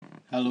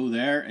Hello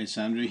there, it's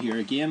Andrew here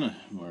again.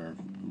 We're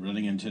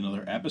running into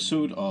another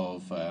episode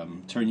of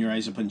Turn Your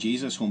Eyes Upon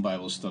Jesus, Home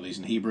Bible Studies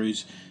in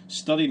Hebrews,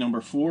 study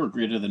number 4,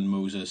 Greater Than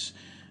Moses.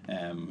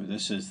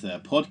 This is the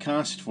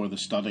podcast for the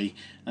study,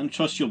 and I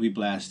trust you'll be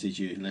blessed as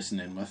you listen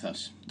in with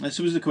us. I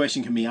suppose the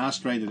question can be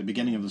asked right at the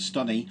beginning of the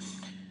study: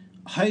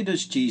 how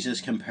does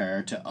Jesus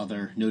compare to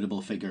other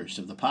notable figures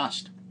of the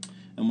past?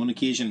 On one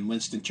occasion,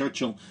 Winston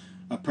Churchill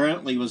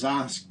apparently was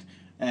asked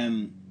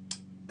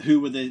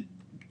who were the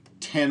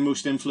 10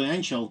 most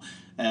influential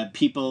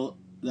people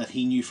that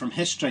he knew from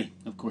history.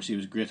 Of course, he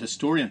was a great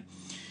historian.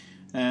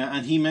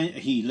 And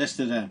he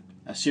listed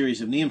a series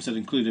of names that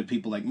included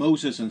people like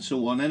Moses and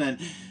so on in it.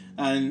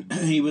 And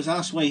he was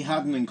asked why he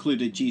hadn't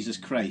included Jesus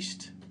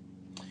Christ.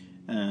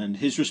 And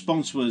his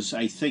response was,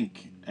 I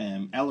think,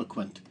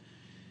 eloquent.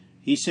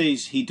 He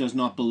says he does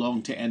not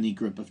belong to any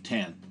group of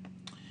 10.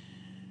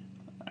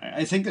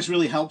 I think it's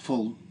really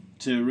helpful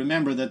to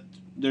remember that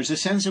there's a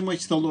sense in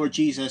which the Lord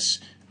Jesus,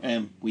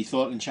 we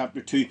thought in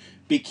chapter 2,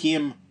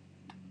 became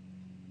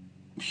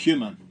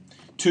human,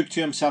 took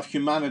to himself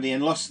humanity,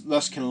 and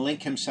thus can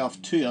link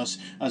himself to us,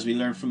 as we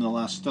learned from the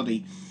last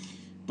study.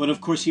 But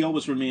of course he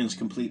always remains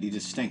completely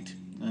distinct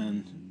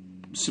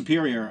and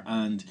superior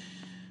and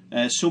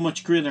so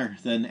much greater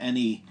than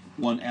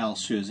anyone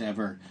else who has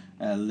ever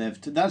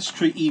lived. That's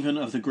true even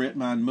of the great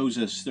man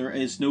Moses. There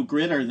is no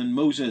greater than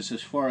Moses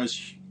as far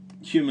as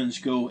humans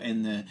go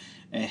in the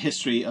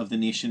history of the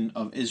nation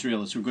of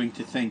Israel, as we're going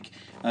to think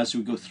as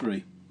we go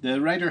through.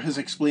 The writer has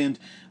explained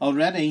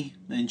already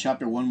in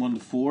chapter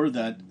 1:1-4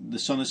 that the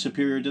Son is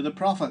superior to the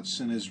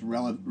prophets in his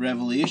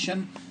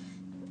revelation,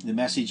 the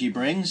message he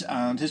brings,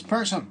 and his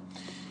person.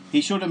 He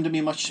showed him to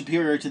be much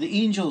superior to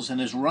the angels in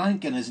his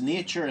rank and his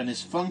nature and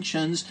his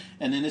functions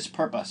and in his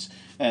purpose.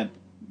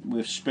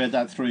 We've spread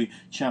that through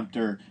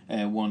chapter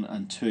 1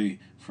 and 2,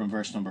 from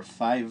verse number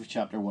 5 of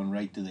chapter 1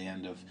 right to the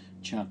end of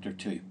chapter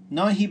 2.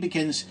 Now he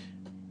begins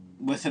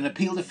with an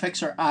appeal to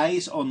fix our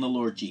eyes on the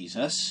Lord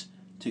Jesus,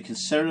 to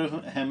consider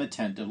him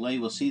attentively.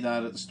 We'll see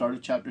that at the start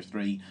of chapter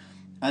 3.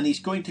 And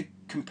he's going to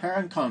compare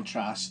and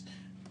contrast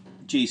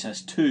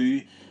Jesus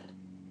to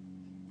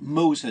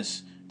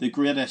Moses, the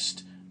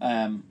greatest,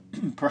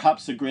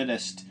 perhaps the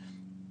greatest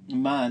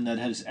man that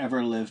has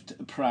ever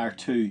lived prior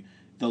to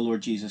the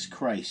Lord Jesus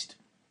Christ.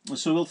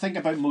 So we'll think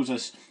about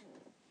Moses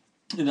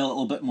in a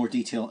little bit more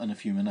detail in a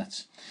few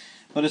minutes.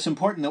 But it's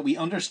important that we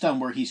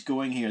understand where he's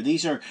going here.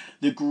 These are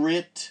the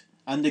great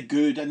and the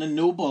good and the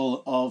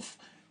noble of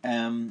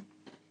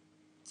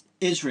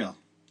Israel.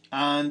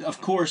 And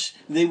of course,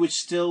 they would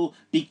still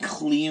be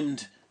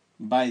claimed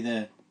by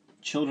the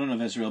children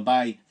of Israel,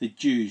 by the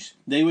Jews.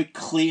 They would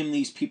claim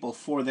these people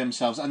for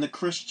themselves. And the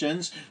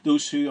Christians,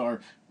 those who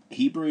are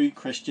Hebrew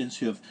Christians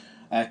who have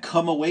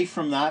come away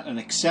from that and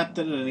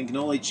accepted and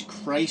acknowledged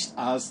Christ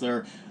as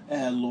their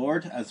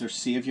Lord, as their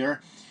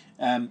Saviour,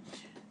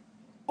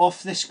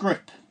 of this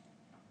group,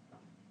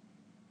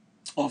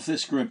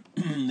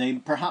 they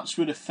perhaps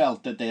would have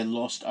felt that they had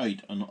lost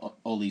out on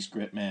all these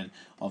great men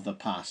of the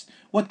past.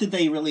 What did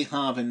they really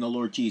have in the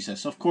Lord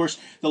Jesus? Of course,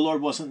 the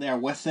Lord wasn't there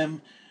with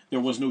them. There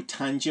was no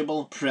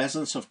tangible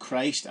presence of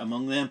Christ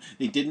among them.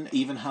 They didn't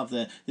even have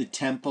the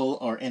temple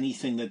or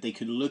anything that they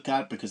could look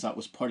at, because that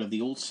was part of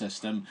the old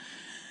system.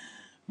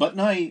 But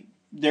now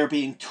they're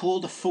being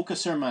told to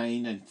focus their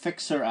mind and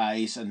fix their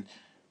eyes and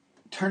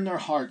turn their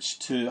hearts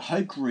to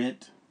how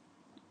great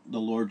the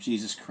Lord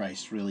Jesus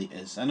Christ really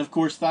is. And of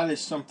course that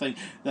is something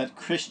that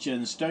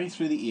Christians down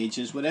through the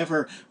ages,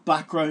 whatever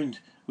background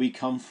we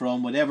come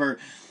from, whatever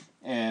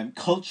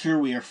culture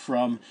we are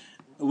from,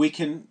 we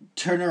can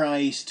turn our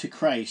eyes to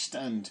Christ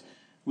and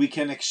we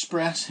can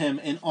express him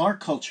in our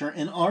culture,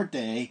 in our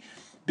day,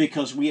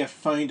 because we have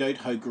found out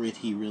how great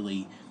he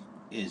really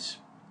is.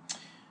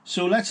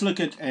 So let's look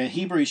at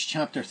Hebrews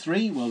chapter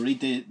 3. We'll read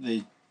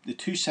the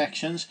two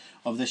sections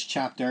of this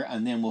chapter,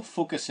 and then we'll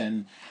focus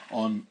in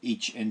on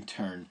each in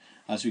turn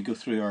as we go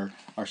through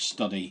our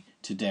study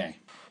today.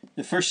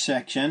 The first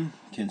section,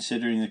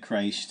 Considering the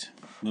Christ,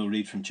 we'll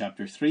read from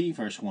chapter 3,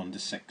 verse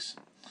 1-6.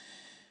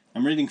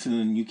 I'm reading from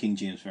the New King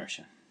James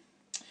Version.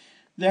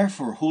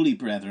 Therefore, holy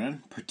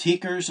brethren,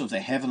 partakers of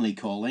the heavenly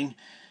calling,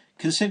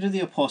 consider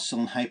the apostle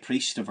and high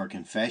priest of our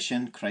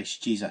confession,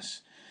 Christ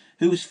Jesus,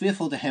 who was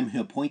faithful to him who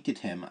appointed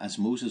him, as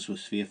Moses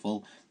was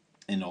faithful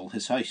in all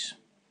his house.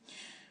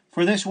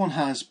 For this one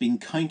has been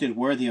counted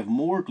worthy of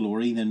more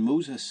glory than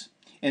Moses,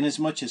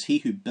 inasmuch as he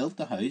who built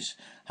the house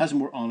has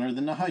more honour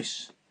than the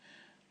house.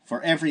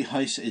 For every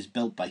house is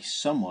built by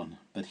someone,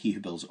 but he who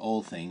builds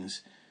all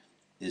things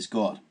is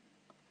God.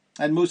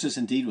 And Moses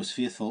indeed was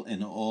faithful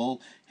in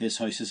all his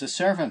house as a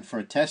servant, for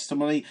a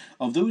testimony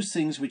of those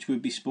things which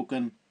would be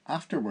spoken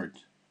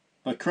afterward.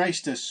 But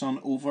Christ is son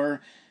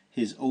over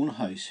his own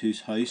house,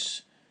 whose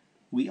house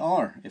we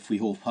are, if we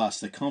hold fast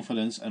the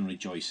confidence and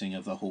rejoicing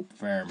of the hope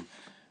firm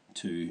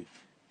to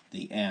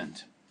the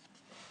end.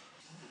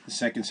 The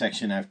second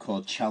section I've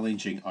called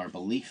Challenging Our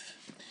Belief,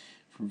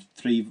 from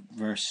 3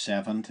 verse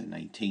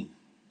 7-19.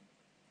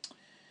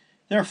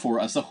 Therefore,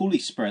 as the Holy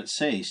Spirit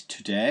says,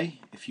 today,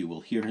 if you will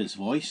hear his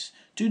voice,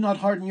 do not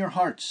harden your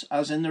hearts,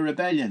 as in the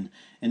rebellion,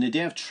 in the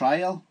day of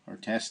trial, or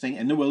testing,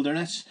 in the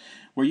wilderness,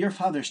 where your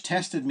fathers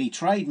tested me,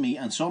 tried me,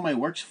 and saw my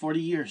works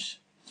 40 years.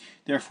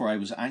 Therefore I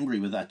was angry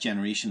with that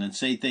generation, and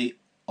said, they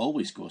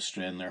always go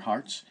astray in their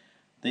hearts.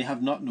 They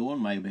have not known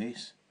my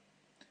ways.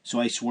 So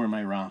I swore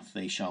my wrath,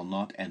 they shall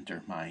not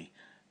enter my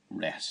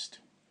rest.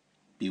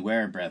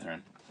 Beware,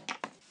 brethren,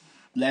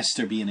 lest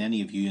there be in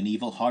any of you an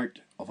evil heart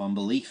of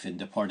unbelief in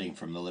departing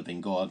from the living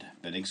God,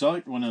 but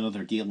exhort one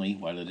another daily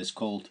while it is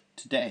called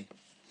today,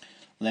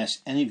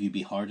 lest any of you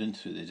be hardened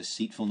through the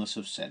deceitfulness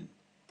of sin.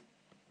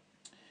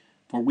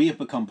 For we have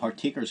become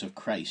partakers of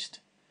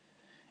Christ,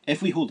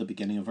 if we hold the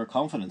beginning of our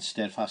confidence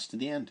steadfast to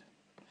the end.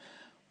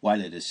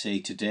 While it is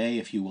said, today,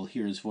 if you will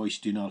hear his voice,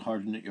 do not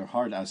harden your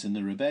heart as in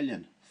the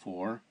rebellion.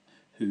 For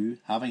who,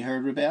 having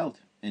heard, rebelled?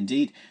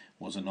 Indeed,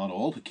 was it not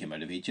all who came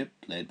out of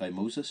Egypt, led by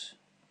Moses?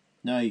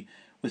 Now,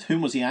 with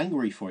whom was he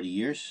angry 40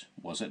 years?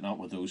 Was it not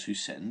with those who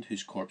sinned,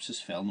 whose corpses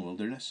fell in the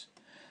wilderness?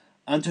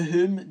 And to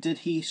whom did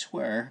he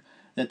swear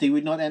that they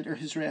would not enter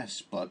his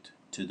rest, but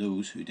to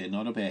those who did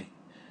not obey?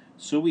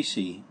 So we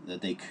see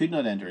that they could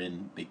not enter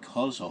in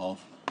because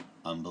of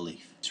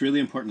unbelief. It's really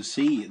important to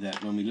see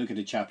that when we look at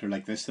a chapter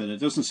like this, that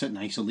it doesn't sit in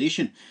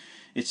isolation.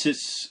 It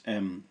sits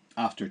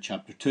after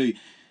chapter 2.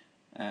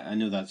 I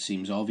know that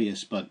seems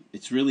obvious, but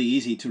it's really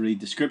easy to read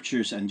the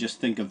scriptures and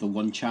just think of the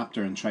one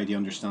chapter and try to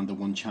understand the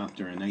one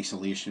chapter in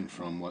isolation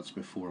from what's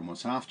before and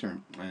what's after.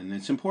 And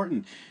it's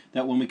important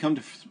that when we come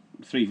to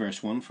 3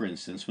 verse 1, for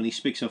instance, when he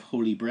speaks of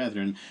holy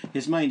brethren,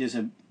 his mind is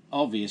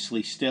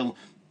obviously still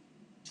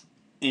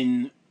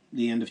in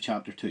the end of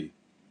chapter 2.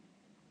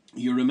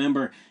 You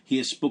remember he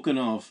has spoken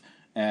of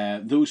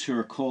those who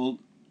are called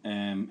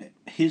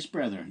his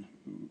brethren,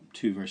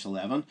 2 verse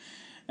 11.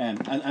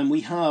 And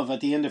we have,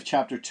 at the end of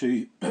chapter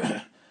 2,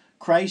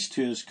 Christ,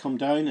 who has come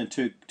down and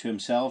took to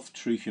himself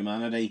true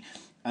humanity,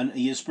 and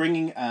he is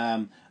bringing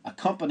a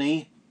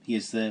company. He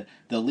is the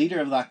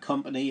leader of that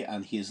company,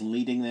 and he is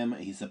leading them.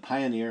 He's the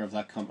pioneer of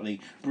that company,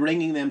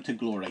 bringing them to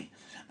glory.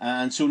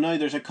 And so now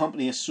there's a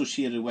company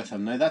associated with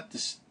him. Now that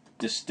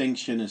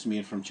distinction is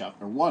made from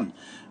chapter 1.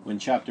 When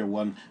chapter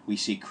 1 we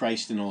see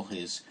Christ in all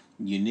his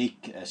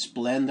unique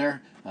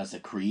splendour as the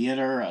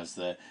creator, as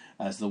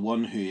the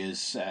one who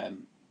is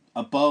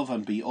above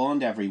and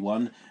beyond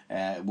everyone,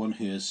 one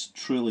who is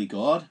truly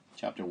God,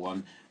 chapter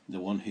 1,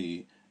 the one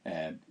who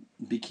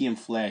became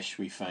flesh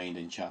we find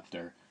in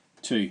chapter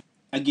 2.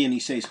 Again he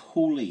says,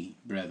 holy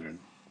brethren,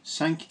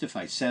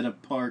 sanctified, set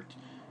apart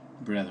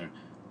brethren.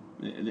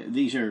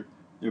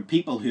 They're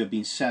people who have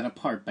been set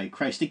apart by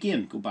Christ.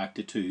 Again, go back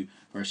to 2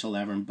 verse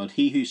 11. But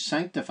he who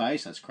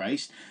sanctifies, that's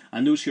Christ,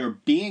 and those who are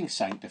being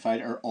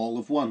sanctified are all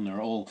of one.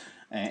 They're all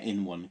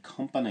in one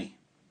company.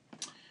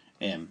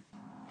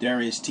 There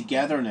is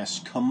togetherness,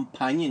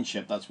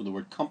 companionship. That's where the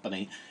word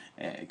company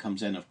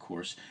comes in, of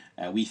course.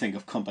 We think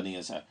of company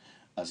as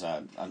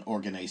an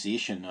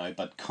organisation now,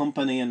 but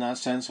company in that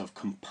sense of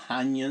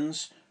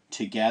companions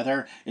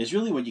together is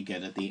really what you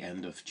get at the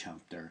end of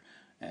chapter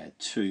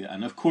 2.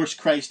 And of course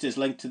Christ is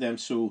linked to them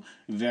so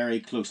very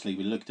closely.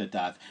 We looked at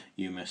that.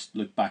 You must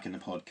look back in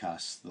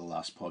the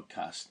last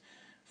podcast,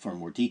 for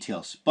more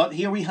details. But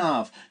here we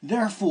have,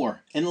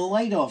 therefore, in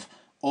light of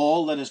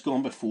all that has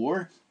gone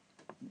before,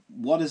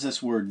 what is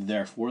this word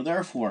therefore?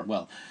 Therefore,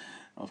 well,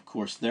 of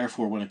course,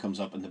 therefore, when it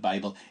comes up in the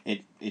Bible,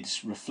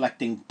 it's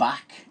reflecting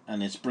back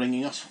and it's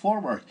bringing us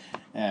forward.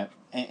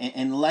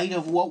 In light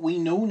of what we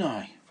know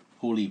now,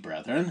 holy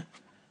brethren,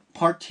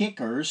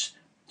 partakers,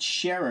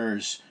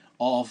 sharers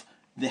of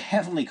the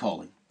heavenly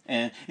calling.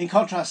 In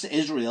contrast to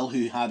Israel,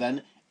 who had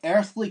an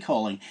earthly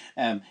calling,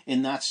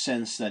 in that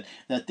sense that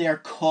their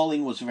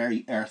calling was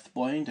very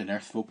earthbound and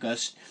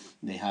earth-focused.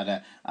 They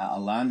had a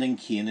land in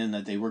Canaan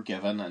that they were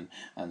given,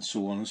 and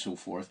so on and so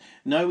forth.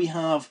 Now we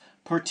have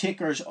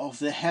partakers of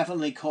the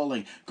heavenly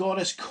calling. God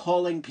is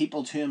calling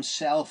people to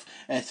himself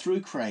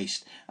through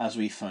Christ, as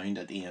we find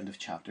at the end of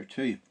chapter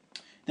 2.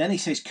 Then he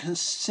says,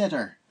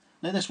 consider.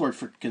 Now this word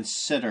for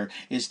consider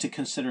is to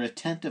consider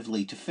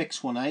attentively, to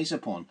fix one's eyes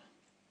upon,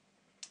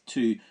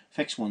 to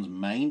fix one's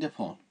mind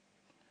upon.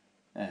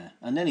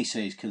 And then he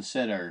says,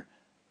 consider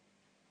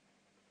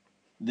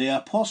the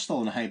apostle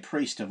and high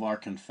priest of our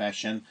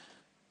confession,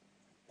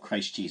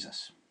 Christ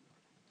Jesus.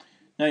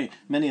 Now,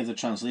 many of the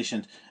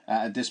translations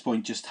at this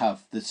point just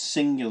have the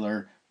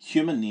singular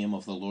human name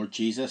of the Lord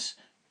Jesus,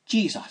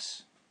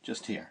 Jesus,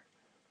 just here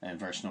in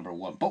verse number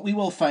 1. But we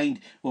will find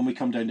when we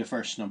come down to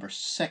verse number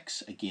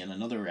 6, again,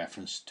 another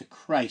reference to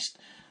Christ.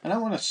 And I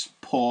want to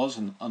pause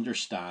and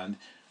understand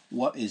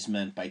what is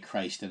meant by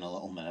Christ in a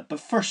little minute. But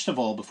first of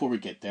all, before we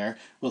get there,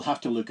 we'll have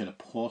to look at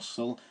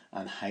apostle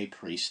and high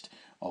priest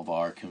of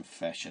our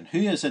confession. Who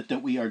is it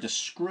that we are to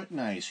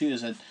scrutinize? Who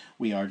is it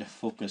we are to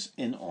focus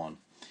in on?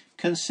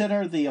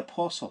 Consider the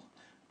apostle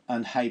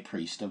and high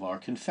priest of our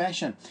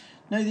confession.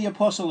 Now the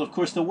apostle, of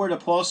course, the word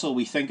apostle,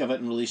 we think of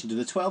it in relation to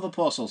the 12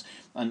 apostles.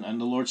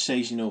 And the Lord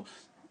says,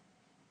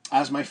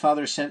 as my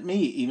Father sent me,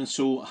 even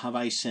so have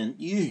I sent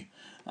you.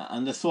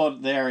 And the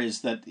thought there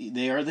is that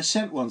they are the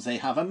sent ones. They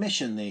have a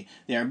mission. They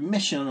are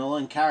missional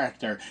in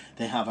character.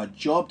 They have a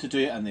job to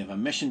do and they have a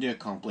mission to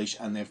accomplish,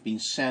 and they've been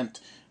sent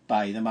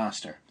by the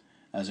Master,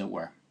 as it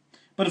were.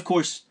 But of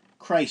course,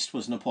 Christ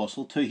was an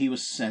apostle too. He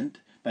was sent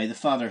by the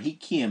Father. He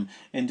came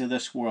into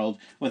this world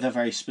with a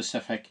very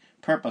specific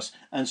purpose,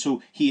 and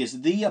so he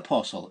is the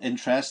apostle.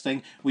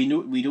 Interesting, we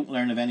don't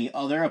learn of any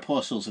other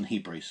apostles in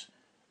Hebrews.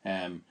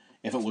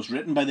 If it was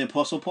written by the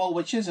Apostle Paul,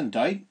 which is in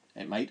doubt,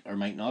 it might or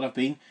might not have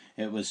been,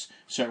 it was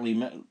certainly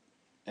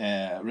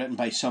written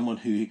by someone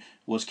who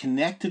was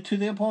connected to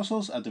the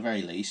apostles at the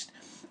very least,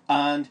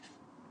 and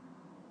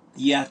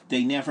yet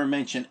they never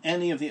mention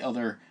any of the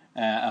other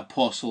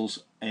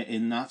apostles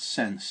in that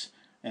sense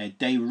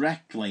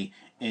directly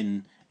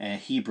in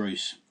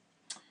Hebrews.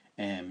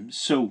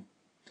 So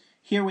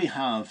here we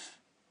have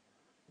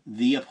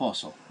the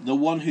apostle, the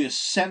one who is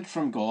sent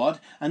from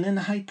God, and then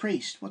the high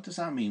priest. What does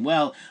that mean?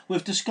 Well,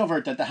 we've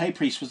discovered that the high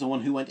priest was the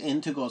one who went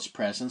into God's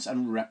presence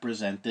and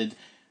represented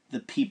the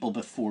people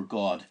before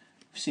God.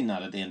 We've seen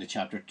that at the end of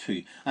chapter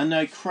 2. And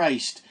now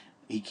Christ,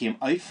 he came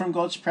out from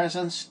God's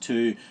presence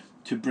to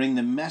bring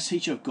the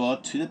message of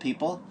God to the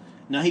people.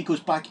 Now he goes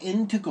back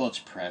into God's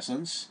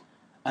presence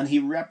and he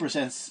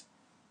represents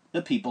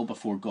the people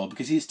before God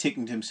because he's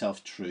taken to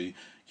himself true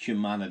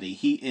humanity.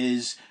 He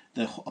is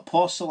the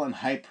apostle and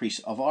high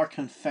priest of our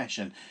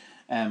confession.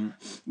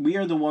 We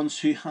are the ones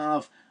who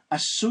have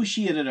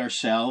associated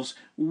ourselves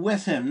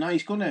with him. Now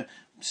he's going to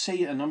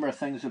say a number of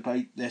things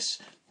about this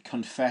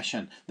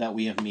confession that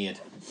we have made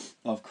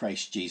of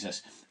Christ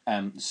Jesus.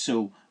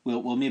 So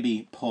we'll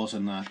maybe pause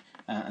on that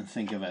and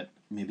think of it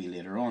maybe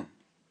later on.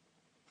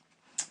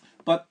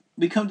 But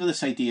we come to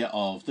this idea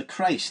of the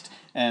Christ.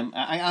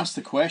 I asked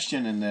the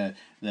question in the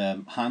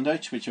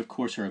handouts, which of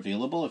course are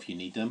available if you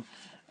need them.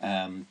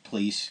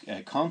 Please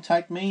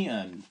contact me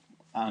and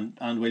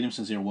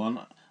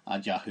Williamson01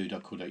 at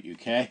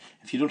yahoo.co.uk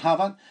if you don't have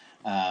it,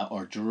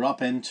 or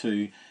drop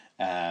into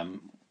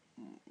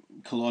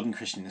Culloden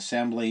Christian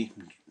Assembly,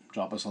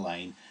 drop us a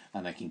line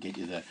and I can get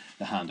you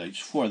the handouts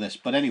for this.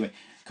 But anyway,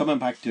 coming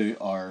back to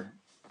our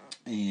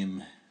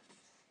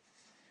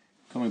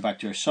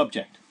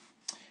subject.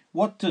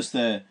 What does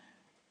the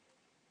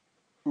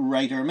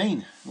writer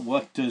mean?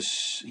 What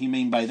does he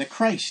mean by the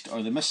Christ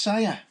or the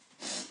Messiah?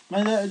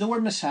 Now, the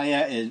word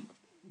Messiah is,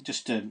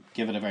 just to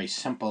give it a very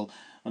simple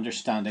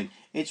understanding,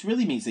 it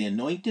really means the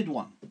anointed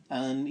one.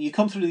 And you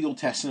come through the Old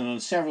Testament on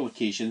several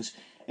occasions,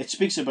 it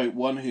speaks about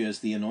one who is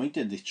the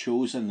anointed, the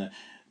chosen,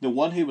 the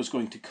one who was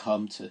going to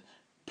come to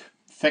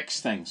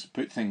fix things,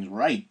 put things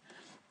right.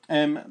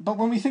 But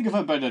when we think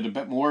about it a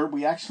bit more,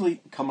 we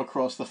actually come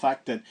across the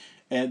fact that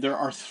there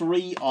are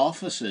three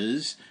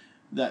offices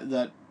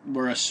that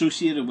were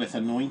associated with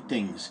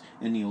anointings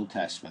in the Old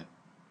Testament.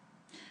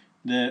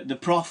 The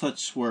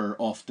prophets were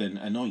often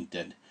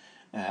anointed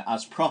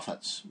as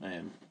prophets.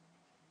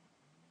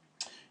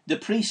 The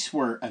priests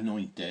were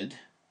anointed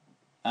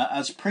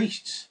as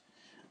priests,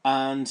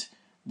 and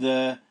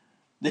the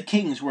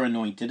kings were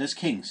anointed as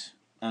kings.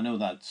 I know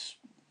that's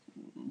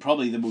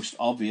probably the most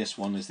obvious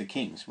one, is the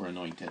kings were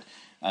anointed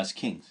as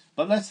kings.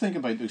 But let's think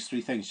about those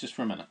three things just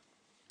for a minute.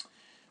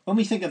 When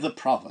we think of the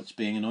prophets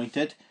being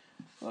anointed,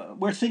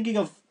 we're thinking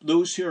of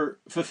those who are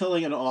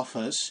fulfilling an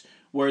office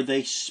where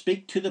they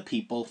speak to the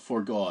people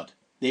for God.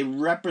 They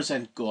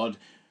represent God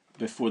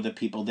before the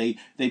people. They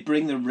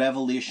bring the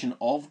revelation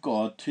of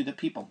God to the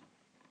people.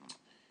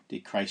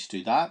 Did Christ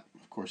do that?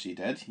 Of course he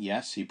did.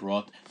 Yes, he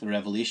brought the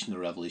revelation. The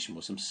revelation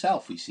was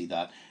himself. We see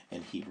that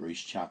in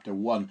Hebrews chapter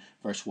 1,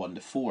 verse 1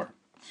 to 4.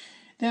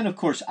 Then, of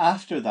course,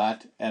 after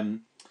that,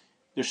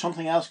 there's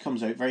something else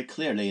comes out very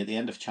clearly at the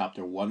end of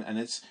chapter 1, and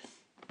it's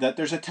that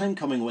there's a time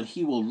coming when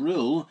he will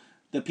rule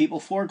the people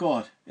for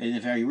God in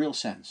a very real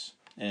sense.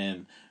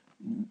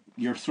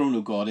 Your throne,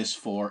 O God, is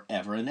for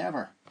ever and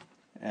ever.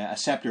 A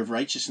scepter of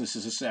righteousness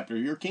is a scepter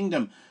of your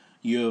kingdom.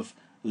 You've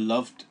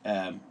loved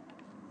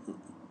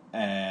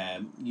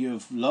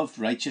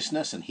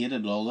righteousness and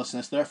hated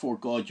lawlessness. Therefore,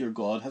 God, your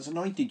God, has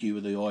anointed you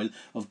with the oil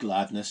of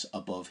gladness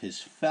above his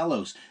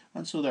fellows.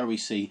 And so there we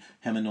see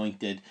him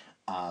anointed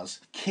as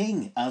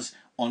king, as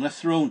on a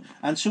throne.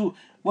 And so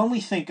when we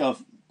think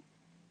of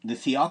the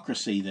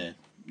theocracy, the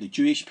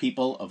Jewish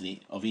people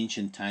of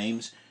ancient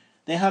times,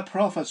 they had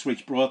prophets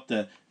which brought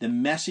the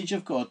message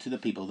of God to the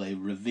people. They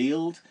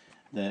revealed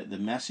the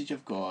message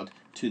of God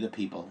to the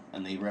people,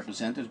 and they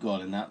represented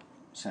God in that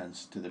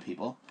sense to the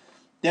people.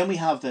 Then we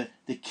have the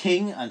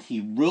king, and he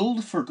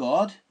ruled for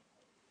God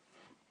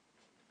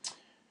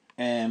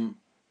among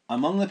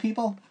the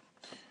people.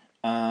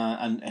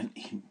 And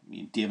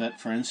David,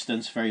 for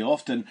instance, very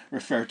often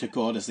referred to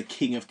God as the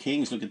King of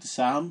Kings. Look at the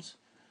Psalms.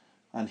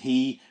 And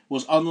he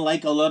was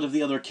unlike a lot of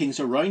the other kings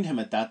around him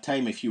at that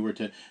time. If you were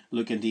to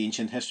look into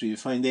ancient history, you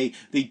find they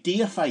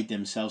deified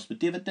themselves, but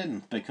David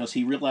didn't, because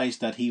he realized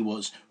that he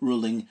was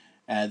ruling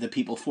the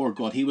people for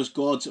God. He was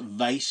God's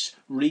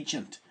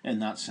vice-regent in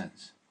that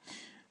sense.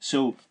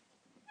 So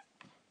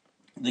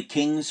the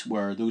kings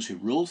were those who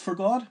ruled for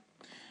God.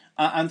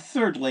 And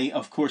thirdly,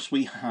 of course,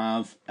 we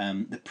have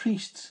the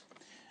priests.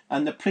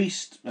 And the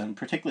priest, and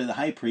particularly the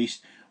high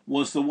priest,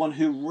 was the one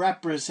who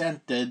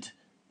represented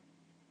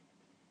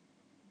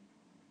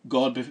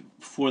God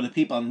before the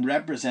people, and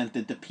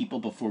represented the people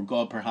before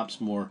God perhaps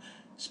more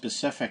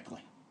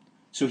specifically.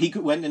 So he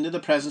went into the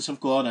presence of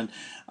God,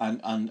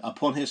 and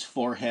upon his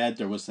forehead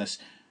there was this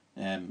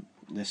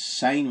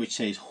sign which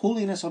says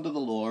holiness unto the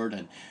Lord,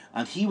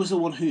 and he was the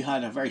one who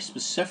had a very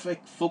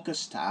specific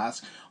focused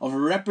task of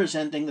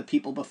representing the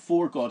people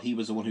before God. He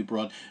was the one who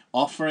brought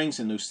offerings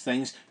and those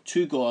things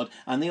to God,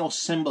 and they all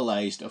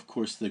symbolized, of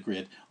course, the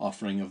great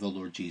offering of the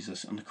Lord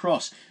Jesus on the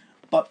cross.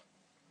 But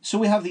so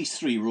we have these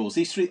three roles,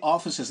 these three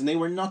offices, and they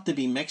were not to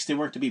be mixed. They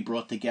weren't to be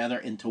brought together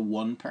into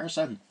one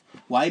person.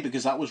 Why?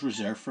 Because that was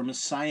reserved for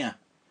Messiah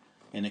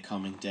in a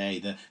coming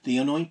day, the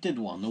anointed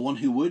one, the one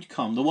who would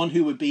come, the one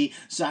who would be,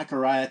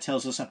 Zechariah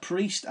tells us, a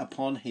priest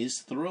upon his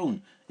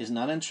throne. Isn't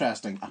that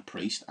interesting? A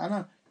priest and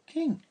a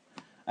king.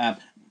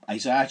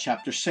 Isaiah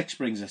chapter 6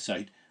 brings this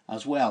out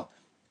as well.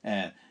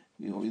 The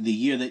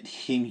year that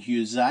King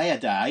Uzziah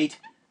died,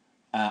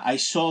 I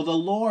saw the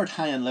Lord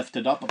high and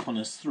lifted up upon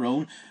his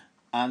throne,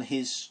 and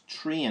his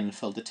train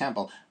filled the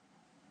temple.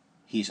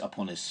 He's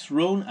upon his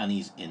throne and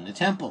he's in the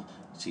temple.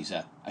 So he's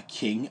a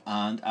king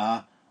and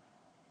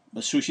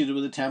associated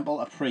with the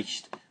temple, a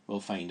priest. We'll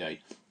find out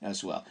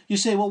as well. You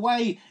say, well,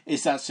 why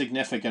is that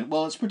significant?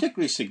 Well, it's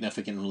particularly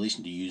significant in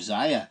relation to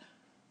Uzziah.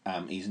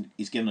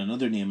 He's given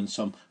another name in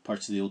some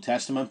parts of the Old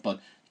Testament,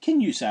 but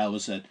King Uzziah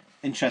was an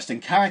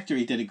interesting character.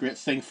 He did a great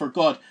thing for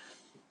God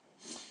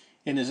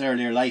in his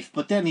earlier life,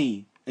 but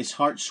then his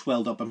heart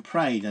swelled up in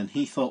pride, and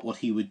he thought what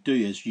he would do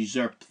is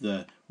usurp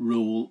the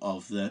role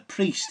of the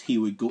priest. He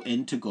would go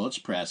into God's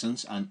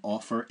presence and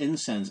offer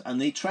incense,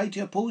 and they tried to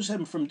oppose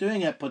him from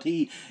doing it, but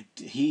he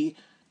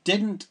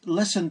didn't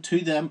listen to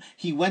them.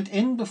 He went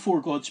in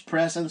before God's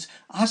presence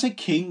as a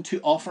king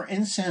to offer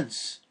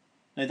incense.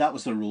 Now that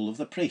was the role of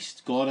the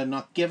priest. God had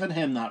not given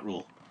him that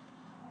role,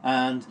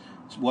 and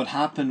what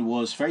happened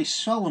was, very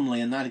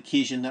solemnly on that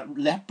occasion, that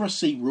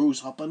leprosy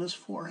rose up on his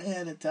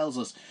forehead, it tells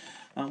us.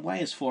 And why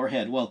his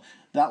forehead? Well,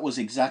 that was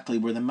exactly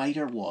where the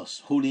mitre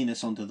was,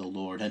 holiness unto the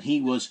Lord. And he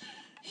was,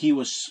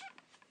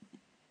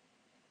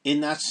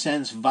 in that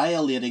sense,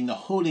 violating the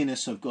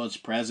holiness of God's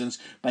presence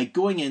by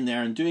going in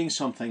there and doing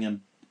something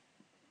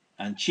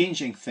and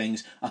changing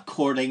things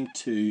according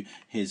to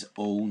his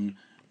own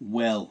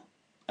will,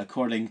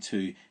 according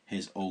to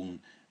his own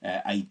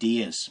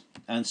ideas.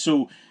 And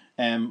so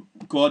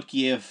God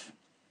gave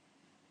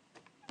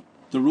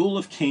the role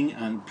of king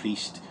and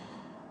priest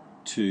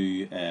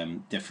to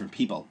different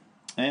people.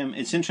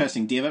 It's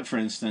interesting. David, for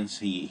instance,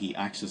 he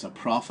acts as a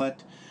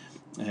prophet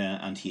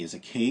and he is a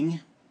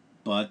king,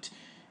 but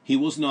he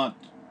was not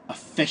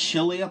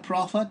officially a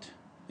prophet,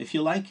 if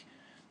you like.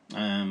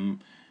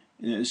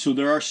 So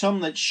there are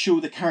some that show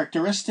the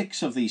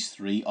characteristics of these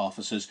three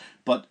offices,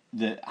 but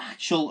the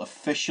actual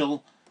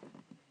official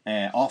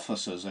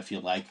offices, if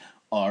you like,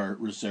 are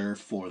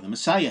reserved for the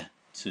Messiah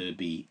to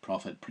be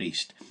prophet,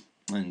 priest,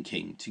 and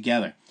king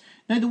together.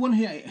 Now, the one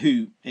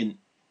who in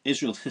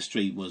Israel's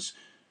history was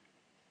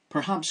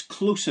perhaps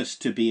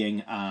closest to being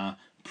a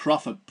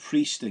prophet,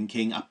 priest, and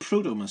king, a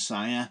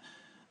proto-Messiah,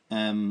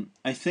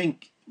 I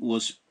think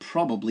was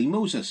probably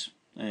Moses.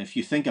 If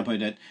you think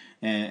about it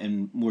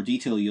in more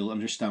detail, you'll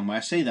understand why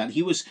I say that.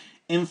 He was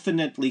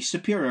infinitely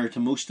superior to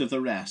most of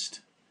the rest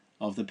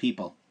of the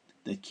people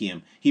that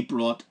came. He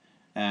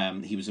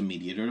was a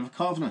mediator of a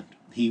covenant.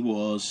 He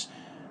was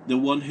the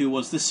one who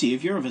was the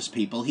saviour of his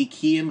people. He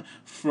came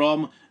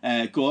from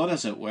God,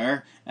 as it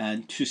were,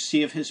 to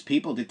save his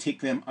people, to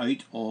take them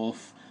out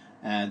of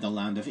the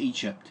land of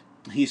Egypt.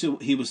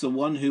 He was the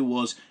one who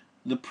was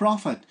the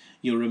prophet.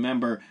 You'll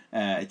remember,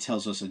 it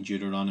tells us in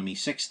Deuteronomy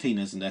 16,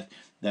 isn't it,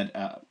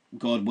 that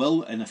God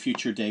will in a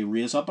future day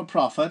raise up a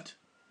prophet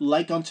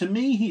like unto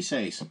me, he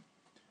says.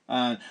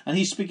 And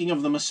he's speaking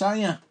of the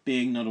Messiah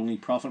being not only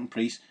prophet and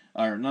priest,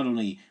 or not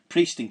only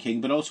priest and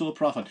king, but also a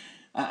prophet.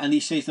 And he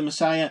says the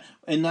Messiah,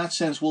 in that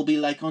sense, will be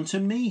like unto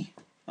me.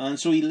 And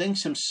so he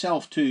links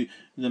himself to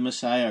the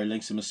Messiah, or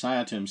links the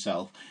Messiah to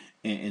himself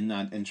in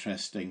that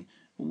interesting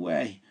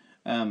way.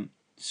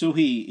 So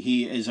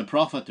he is a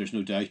prophet. There's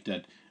no doubt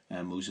that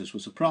Moses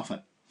was a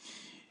prophet.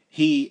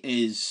 He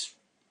is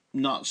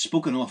not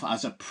spoken of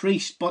as a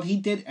priest, but he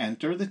did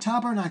enter the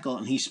tabernacle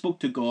and he spoke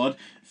to God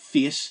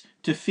face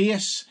to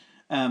face.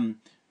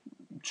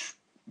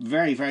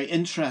 Very, very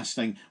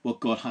interesting what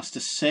God has to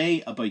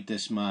say about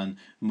this man,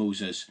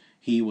 Moses.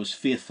 He was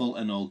faithful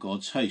in all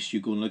God's house.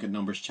 You go and look at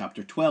Numbers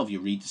chapter 12, you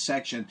read the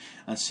section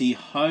and see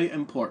how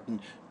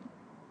important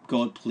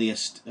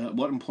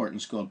what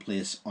importance God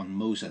placed on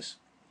Moses.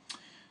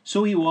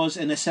 So he was,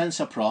 in a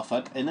sense, a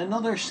prophet. In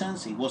another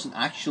sense, he wasn't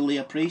actually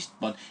a priest,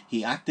 but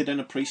he acted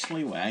in a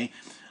priestly way.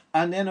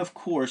 And then, of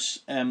course,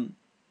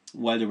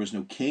 while there was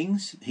no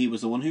kings, he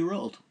was the one who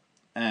ruled.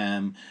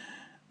 And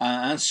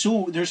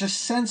so there's a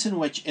sense in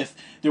which if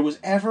there was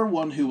ever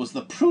one who was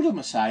the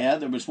proto-Messiah,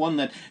 there was one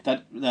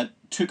that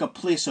took a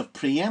place of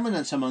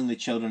preeminence among the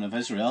children of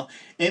Israel,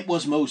 it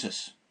was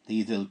Moses.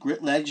 The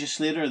great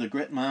legislator, the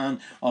great man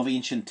of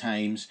ancient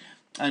times,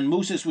 And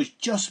Moses was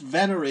just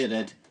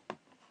venerated,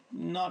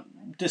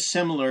 not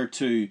dissimilar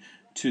to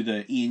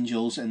the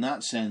angels in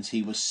that sense.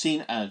 He was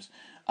seen as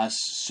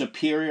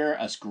superior,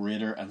 as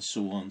greater, and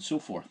so on and so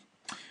forth.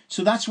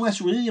 So that's why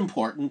it's really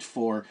important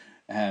for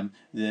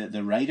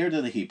the writer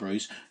to the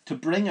Hebrews to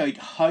bring out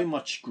how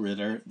much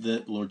greater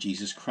the Lord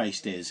Jesus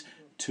Christ is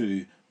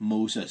to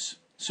Moses.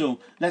 So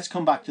let's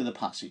come back to the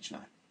passage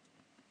now.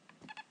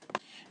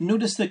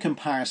 Notice the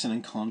comparison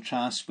and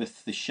contrast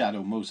with the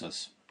shadow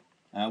Moses.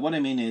 What I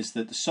mean is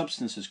that the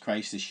substance is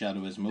Christ, the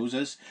shadow is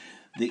Moses.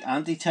 The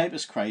antitype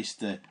is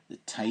Christ, the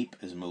type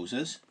is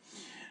Moses.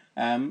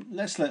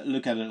 Let's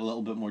look at it in a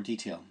little bit more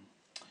detail.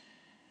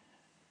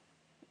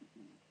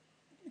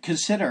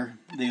 Consider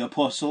the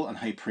apostle and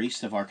high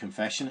priest of our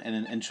confession,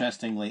 and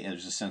interestingly,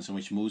 there's a sense in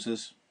which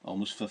Moses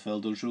almost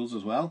fulfilled those rules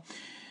as well.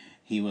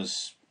 He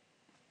was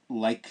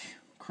like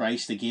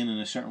Christ again in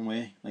a certain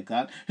way, like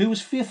that, who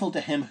was faithful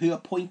to him who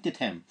appointed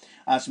him,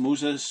 as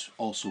Moses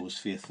also was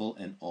faithful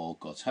in all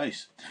God's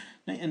house.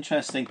 Now,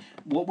 interesting,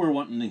 what we're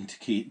wanting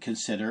to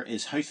consider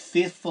is how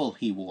faithful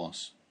he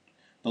was.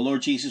 The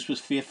Lord Jesus was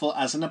faithful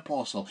as an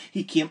apostle.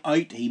 He came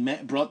out, he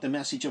brought the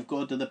message of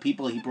God to the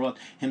people, he brought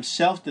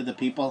himself to the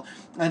people,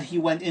 and he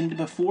went in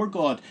before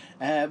God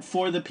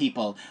for the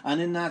people.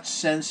 And in that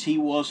sense, he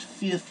was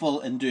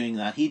faithful in doing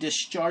that. He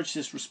discharged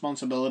his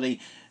responsibility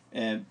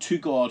to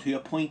God, who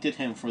appointed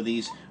him for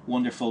these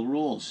wonderful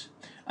roles.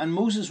 And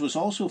Moses was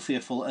also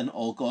faithful in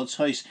all God's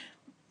house.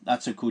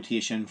 That's a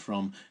quotation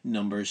from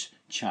Numbers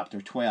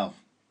chapter 12.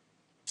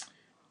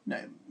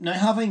 Now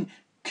having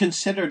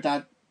considered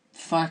that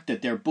fact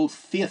that they're both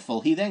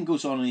faithful, he then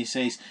goes on and he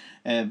says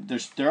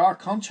there are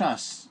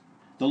contrasts.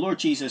 The Lord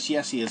Jesus,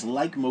 yes, he is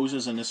like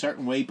Moses in a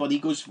certain way, but he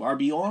goes far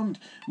beyond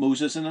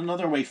Moses in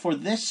another way. For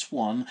this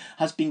one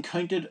has been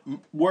counted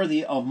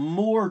worthy of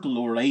more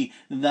glory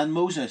than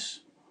Moses.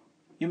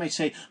 You might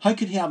say, how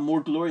could he have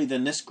more glory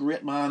than this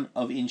great man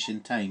of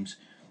ancient times?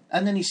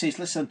 And then he says,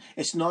 listen,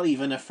 it's not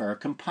even a fair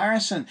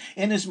comparison,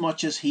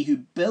 inasmuch as he who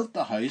built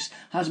the house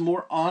has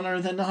more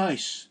honour than the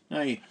house.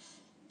 Now,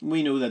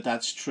 we know that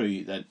that's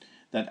true, that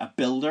a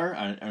builder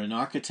or an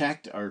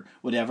architect or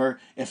whatever,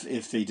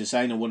 if they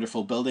design a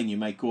wonderful building, you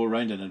might go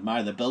around and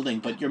admire the building,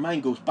 but your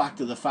mind goes back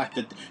to the fact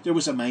that there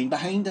was a mind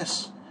behind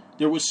this.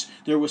 There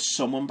was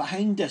someone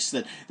behind this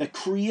that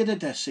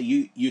created this. So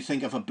you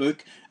think of a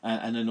book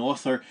and an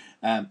author,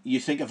 you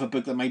think of a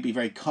book that might be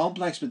very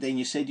complex, but then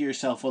you say to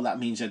yourself, well, that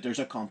means that there's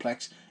a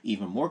complex,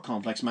 even more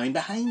complex mind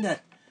behind it.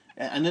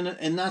 And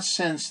in that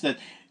sense, that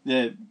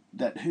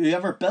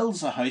whoever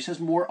builds a house has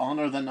more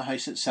honour than the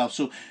house itself.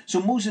 So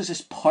Moses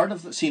is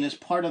seen as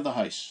part of the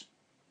house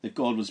that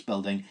God was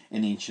building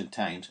in ancient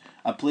times,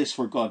 a place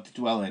for God to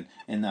dwell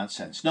in that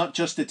sense. Not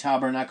just the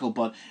tabernacle,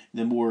 but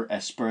the more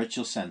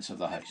spiritual sense of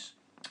the house.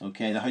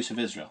 Okay, the house of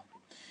Israel.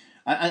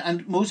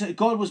 And Moses,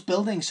 God was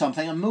building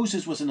something, and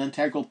Moses was an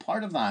integral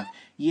part of that,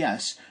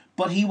 yes,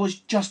 but he was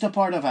just a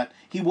part of it.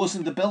 He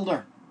wasn't the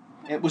builder.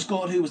 It was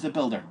God who was the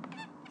builder.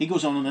 He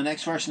goes on in the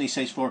next verse and he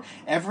says, for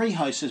every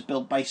house is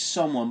built by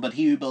someone, but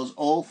he who builds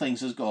all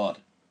things is God.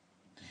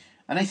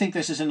 And I think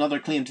this is another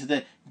claim to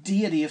the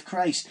deity of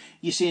Christ.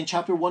 You see, in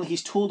chapter 1,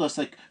 he's told us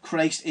that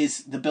Christ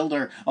is the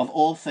builder of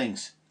all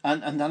things.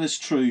 And that is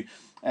true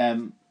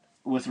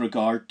with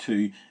regard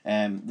to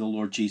the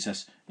Lord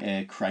Jesus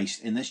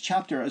Christ in this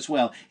chapter as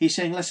well. He's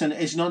saying, listen,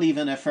 it's not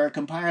even a fair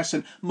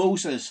comparison.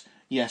 Moses,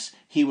 yes,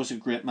 he was a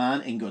great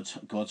man in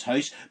God's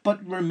house.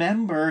 But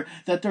remember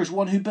that there's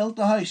one who built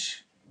the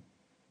house.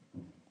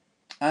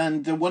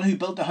 And the one who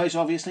built the house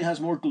obviously has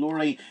more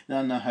glory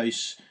than the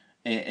house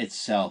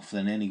itself,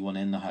 than anyone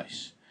in the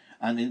house.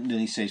 And then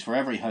he says, for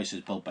every house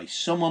is built by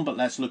someone, but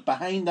let's look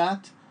behind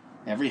that.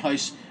 Every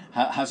house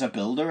has a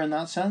builder in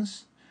that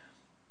sense.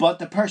 But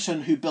the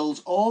person who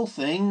builds all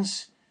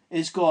things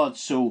is God.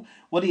 So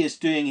what he is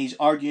doing, he's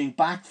arguing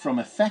back from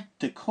effect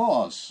to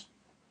cause.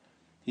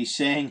 He's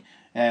saying,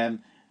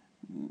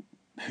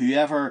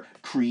 whoever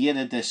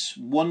created this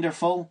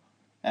wonderful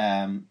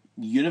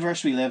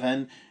universe we live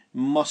in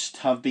must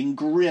have been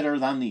greater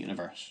than the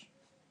universe.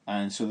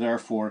 And so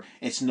therefore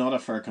it's not a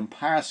fair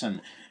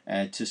comparison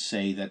to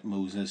say that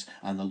Moses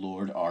and the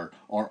Lord are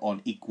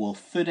on equal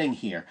footing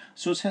here.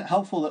 So it's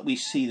helpful that we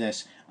see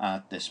this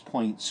at this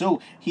point.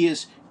 So he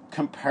is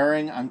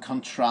comparing and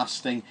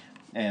contrasting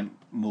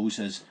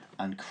Moses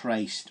and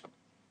Christ.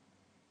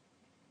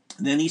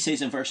 Then he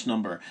says in verse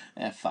number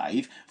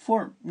 5,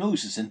 for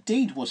Moses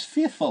indeed was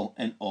faithful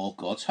in all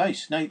God's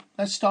house. Now,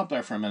 let's stop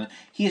there for a minute.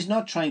 He is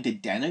not trying to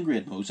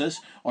denigrate Moses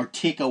or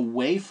take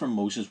away from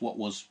Moses what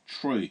was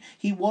true.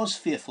 He was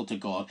faithful to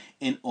God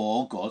in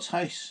all God's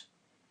house.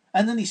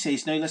 And then he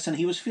says, now listen,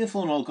 he was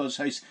faithful in all God's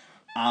house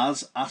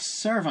as a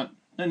servant.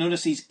 Now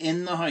notice he's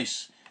in the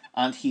house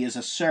and he is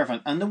a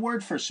servant. And the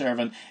word for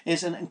servant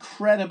is an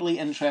incredibly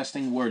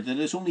interesting word that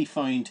is only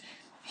found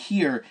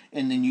here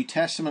in the New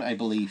Testament, I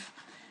believe.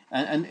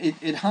 And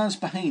it has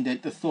behind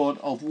it the thought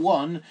of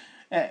one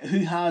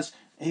who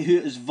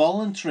is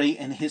voluntary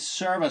in his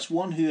service,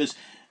 one who is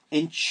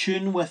in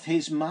tune with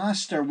his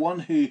master, one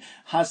who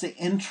has the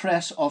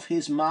interests of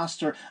his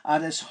master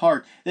at his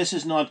heart. This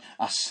is not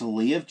a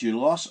slave,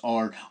 doulos,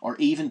 or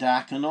even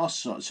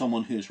diakonos,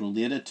 someone who is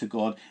related to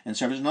God in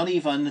service. Not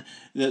even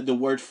the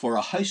word for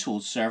a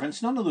household servant.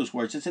 It's none of those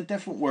words. It's a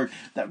different word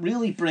that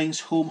really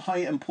brings home how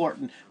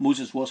important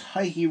Moses was,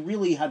 how he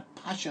really had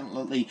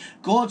passionately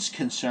God's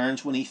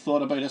concerns when he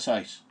thought about his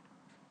house.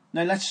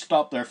 Now let's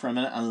stop there for a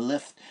minute and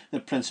lift the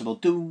principle.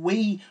 Do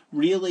we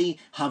really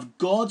have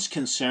God's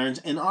concerns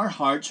in our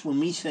hearts when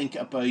we think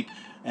about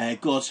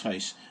God's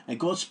house,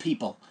 God's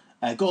people,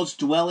 God's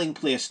dwelling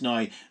place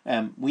now?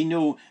 We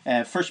know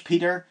 1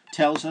 Peter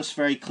tells us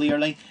very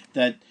clearly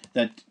that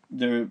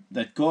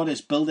God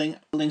is building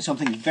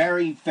something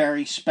very,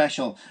 very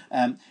special.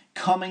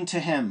 Coming to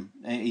him,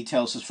 he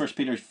tells us, 1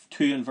 Peter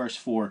 2 and verse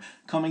 4,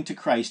 coming to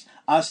Christ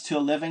as to a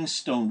living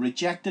stone,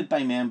 rejected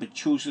by men but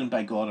chosen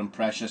by God and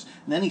precious.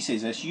 And then he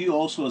says this, you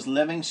also as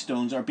living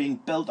stones are being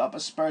built up a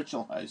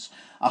spiritual house,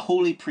 a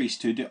holy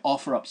priesthood to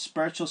offer up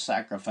spiritual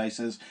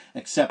sacrifices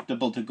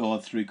acceptable to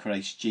God through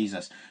Christ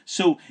Jesus.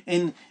 So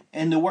in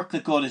the work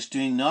that God is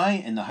doing now,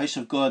 in the house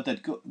of God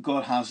that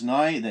God has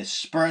now, the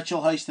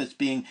spiritual house that's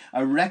being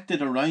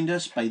erected around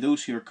us by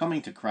those who are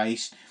coming to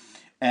Christ,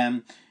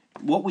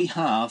 what we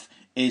have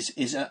is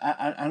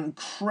an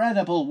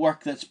incredible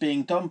work that's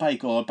being done by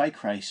God, by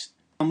Christ.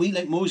 And we,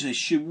 like Moses,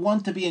 should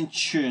want to be in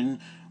tune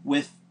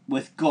with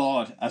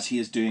God as he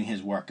is doing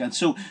his work. And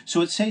so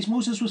it says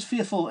Moses was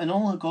faithful in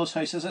all of God's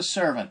house as a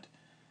servant.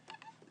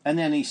 And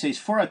then he says,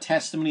 for a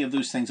testimony of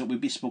those things that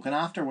would be spoken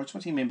afterwards.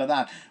 What do you mean by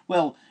that?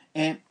 Well,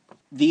 the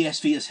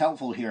ESV is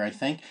helpful here, I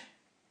think,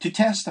 to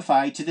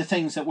testify to the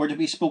things that were to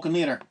be spoken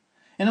later.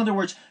 In other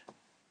words,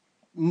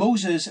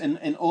 Moses,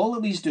 in all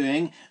that he's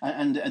doing,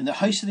 and the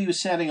house that he was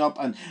setting up,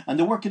 and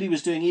the work that he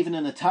was doing even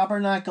in the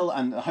tabernacle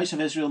and the house of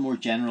Israel more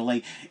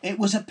generally, it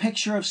was a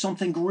picture of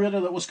something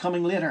greater that was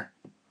coming later.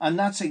 And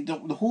that's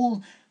the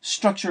whole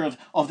structure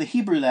of the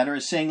Hebrew letter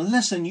is saying,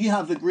 listen, you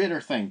have the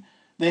greater thing.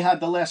 They had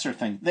the lesser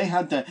thing. They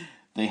had the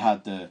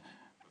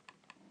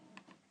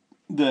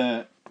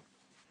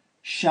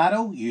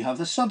shadow, you have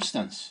the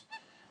substance.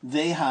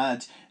 They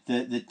had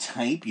the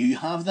type, you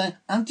have the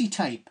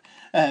antitype.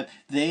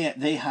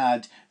 They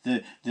had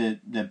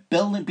the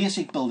building,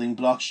 basic building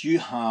blocks. You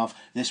have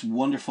this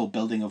wonderful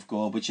building of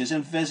God, which is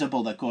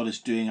invisible, that God is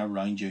doing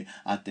around you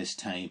at this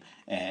time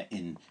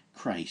in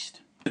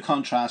Christ. The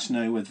contrast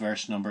now with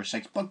verse number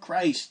 6. But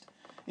Christ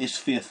is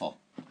faithful.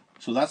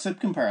 So that's the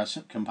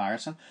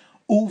comparison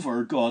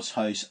over God's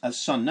house as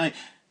son. Now,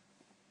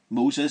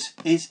 Moses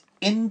is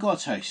in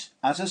God's house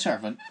as a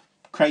servant.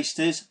 Christ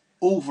is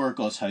over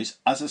God's house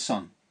as a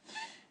son.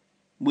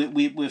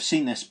 We've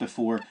seen this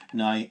before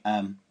now.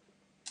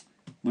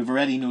 We've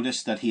already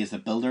noticed that he is the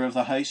builder of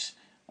the house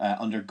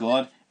under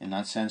God. In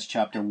that sense,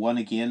 chapter 1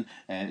 again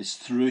is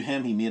through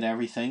him. He made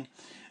everything.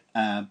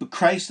 But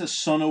Christ is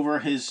son over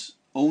his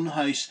own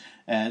house.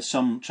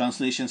 Some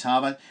translations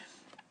have it.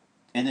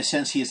 In a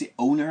sense, he is the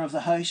owner of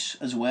the house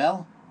as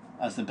well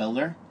as the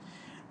builder.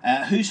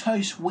 Whose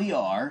house we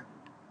are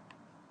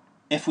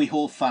if we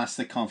hold fast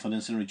the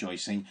confidence and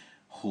rejoicing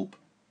hope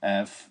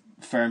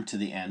firm to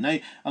the end. Now,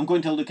 I'm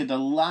going to look at the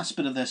last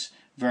bit of this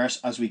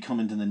verse as we come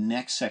into the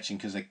next section,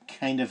 because it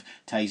kind of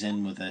ties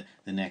in with the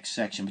next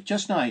section. But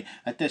just now,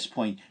 at this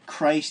point,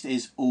 Christ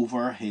is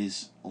over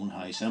his own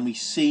house. And we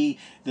see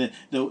the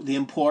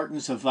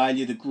importance, the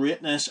value, the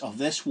greatness of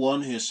this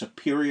one who is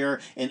superior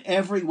in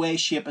every way,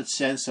 shape and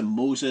sense to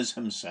Moses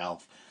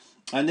himself.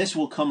 And this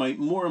will come out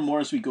more and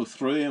more as we go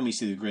through, and we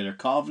see the greater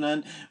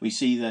covenant. We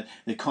see that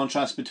the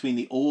contrast between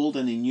the old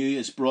and the new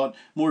is brought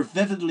more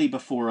vividly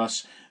before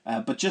us.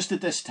 But just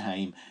at this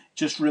time,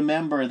 just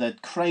remember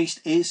that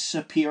Christ is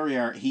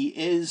superior. He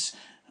is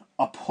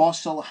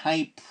apostle,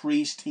 high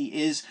priest.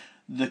 He is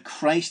the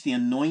Christ, the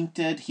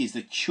anointed. He is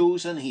the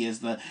chosen. He is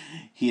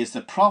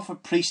the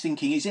prophet, priest, and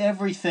king. He's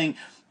everything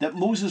that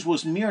Moses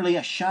was merely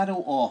a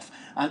shadow of.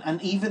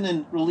 And even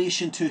in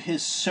relation to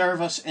his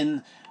service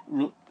in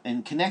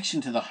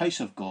connection to the house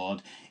of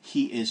God,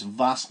 he is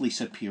vastly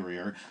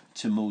superior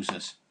to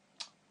Moses.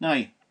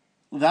 Now,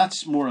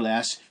 that's more or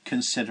less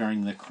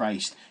considering the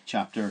Christ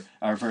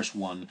verse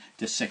 1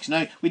 to 6.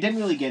 Now, we didn't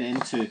really get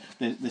into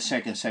the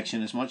second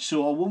section as much,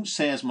 so I won't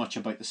say as much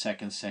about the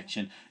second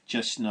section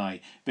just now,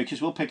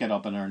 because we'll pick it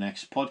up in our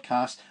next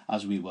podcast,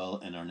 as we will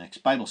in our next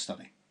Bible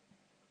study.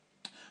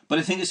 But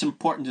I think it's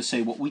important to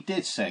say what we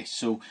did say,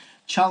 so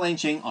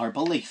challenging our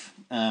belief.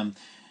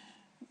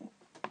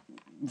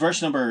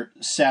 Verse number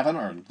 7,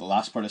 or the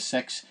last part of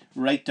 6,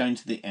 right down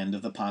to the end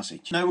of the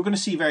passage. Now we're going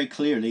to see very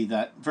clearly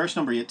that verse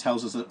number 8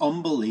 tells us that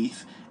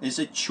unbelief is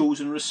a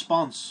chosen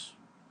response.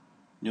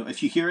 You know,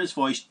 if you hear his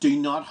voice, do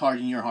not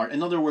harden your heart.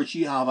 In other words,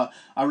 you have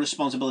a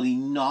responsibility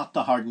not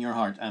to harden your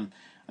heart. I'm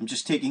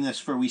just taking this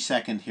for a wee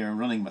second here and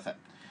running with it.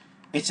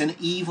 It's an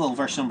evil,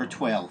 verse number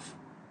 12.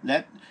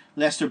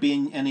 Lest there be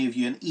in any of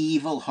you an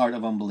evil heart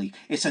of unbelief.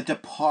 It's a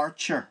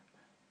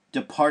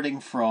departing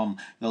from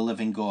the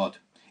living God.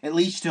 It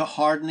leads to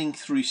hardening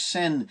through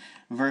sin,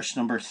 verse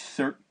number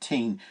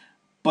 13.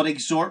 But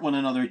exhort one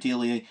another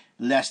daily,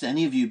 lest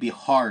any of you be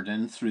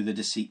hardened through the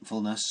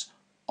deceitfulness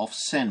of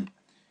sin.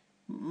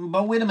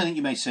 But wait a minute,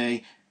 you might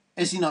say,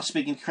 is he not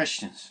speaking to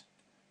Christians?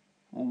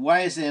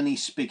 Why is then he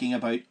speaking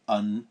about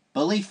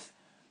unbelief?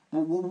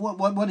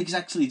 What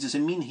exactly does it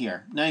mean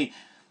here? Now,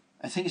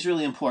 I think it's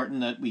really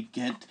important that we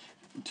get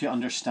to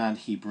understand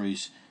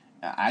Hebrews,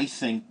 I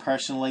think,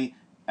 personally,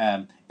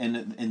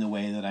 in the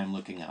way that I'm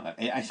looking at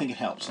it. I think it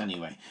helps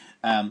anyway.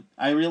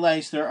 I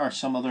realise there are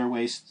some other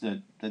ways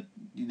that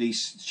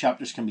these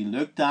chapters can be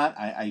looked at.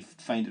 I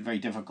find it very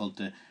difficult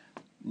to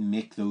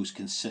make those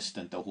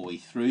consistent the whole way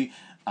through.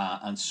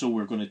 And so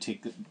we're going to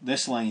take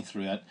this line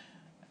through it.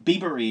 Be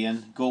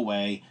Berean, go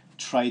away,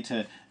 try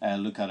to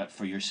look at it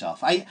for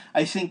yourself. I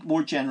think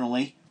more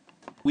generally,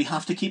 we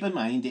have to keep in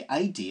mind the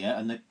idea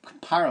and the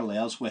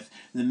parallels with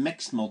the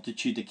mixed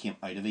multitude that came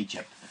out of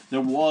Egypt. There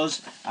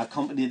was a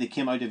company that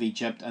came out of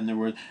Egypt, and there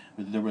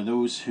were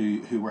those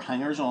who were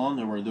hangers-on.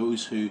 There were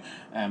those who,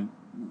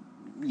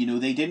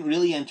 they didn't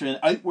really enter in.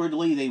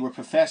 Outwardly, they were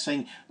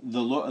professing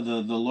the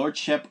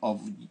lordship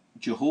of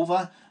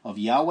Jehovah, of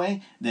Yahweh,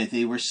 that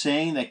they were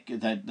saying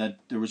that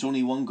there was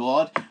only one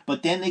God.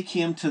 But then they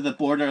came to the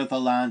border of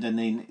the land, and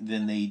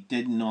then they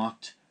did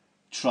not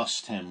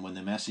trust him when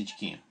the message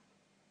came.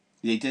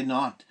 They did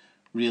not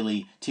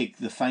really take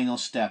the final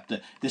step,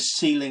 the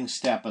sealing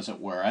step, as it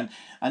were.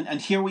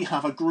 And here we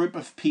have a group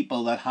of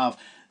people that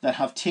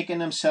have taken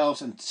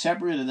themselves and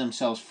separated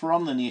themselves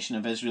from the nation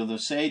of Israel.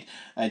 They've said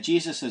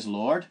Jesus is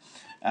Lord,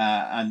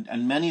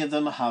 and many of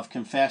them have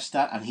confessed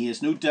that, and he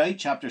has no doubt,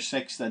 chapter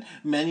 6, that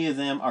many of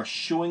them are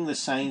showing the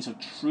signs of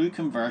true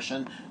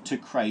conversion to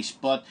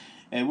Christ. But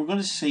we're going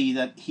to see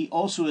that he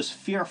also is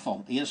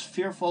fearful. He is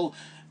fearful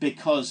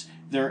because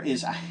there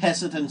is a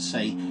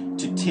hesitancy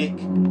to take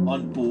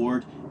on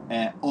board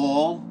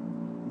all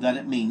that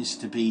it means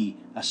to be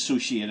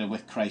associated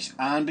with Christ.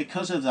 And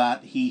because of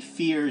that, he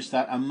fears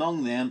that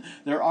among them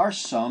there are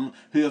some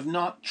who have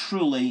not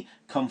truly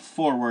come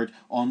forward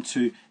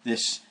onto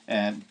this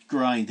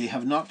ground. They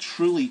have not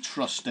truly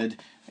trusted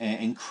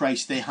in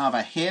Christ. They have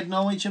a head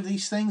knowledge of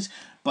these things,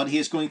 but he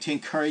is going to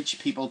encourage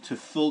people to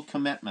full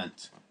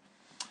commitment.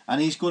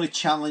 And he's going to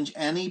challenge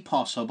any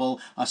possible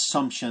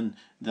assumption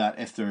that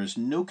if there is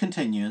no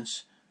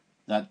continuance,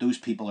 that those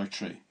people are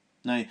true.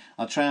 Now,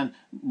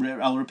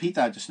 I'll repeat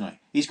that just now.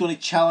 He's going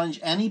to challenge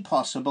any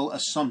possible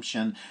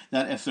assumption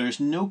that if there is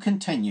no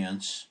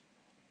continuance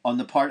on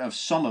the part of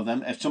some of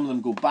them, if some of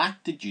them go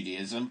back to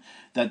Judaism,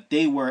 that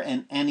they were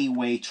in any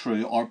way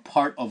true or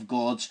part of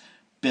God's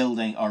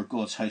building or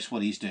God's house,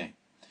 what he's doing.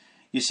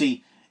 You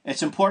see,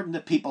 it's important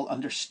that people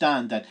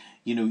understand that,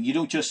 you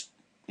don't just,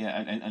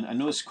 and I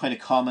know it's quite a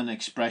common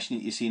expression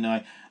that you see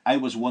now, I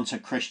was once a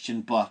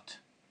Christian, but,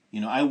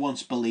 I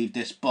once believed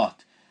this,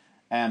 but.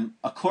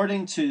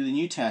 According to the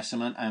New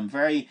Testament, I'm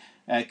very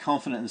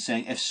confident in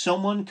saying, if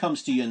someone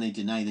comes to you and they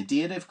deny the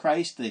deity of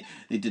Christ,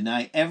 they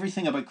deny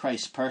everything about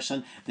Christ's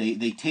person,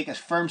 they take a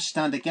firm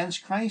stand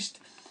against Christ,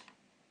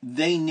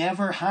 they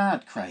never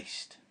had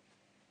Christ.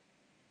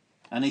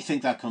 And I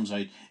think that comes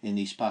out in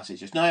these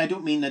passages. Now, I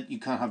don't mean that you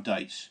can't have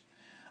doubts.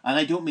 And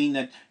I don't mean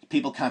that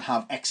people can't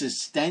have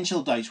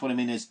existential doubts. What I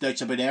mean is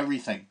doubts about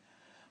everything.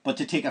 But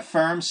to take a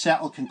firm,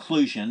 settled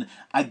conclusion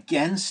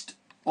against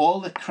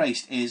all that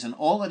Christ is and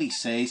all that he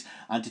says,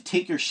 and to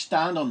take your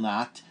stand on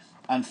that,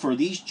 and for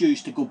these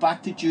Jews to go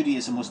back to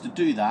Judaism was to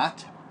do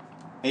that,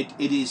 it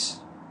is,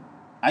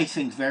 I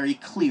think, very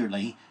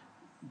clearly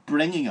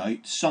bringing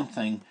out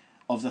something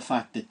of the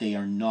fact that they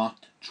are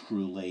not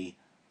truly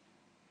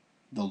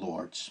the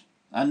Lord's.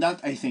 And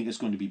that, I think, is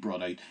going to be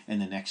brought out in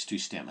the next two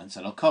statements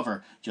that I'll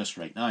cover just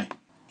right now.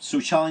 So,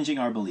 challenging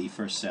our belief,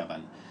 verse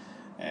 7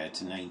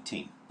 to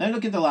 19. Now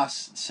look at the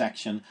last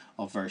section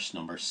of verse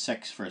number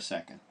 6 for a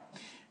second.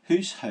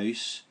 Whose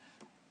house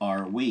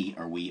are we,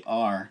 or we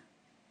are,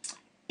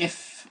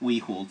 if we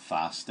hold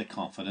fast the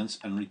confidence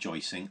and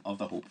rejoicing of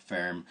the hope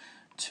firm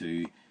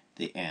to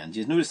the end?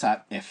 You notice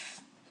that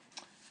if.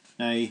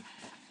 Now,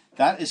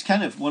 that is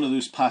kind of one of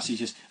those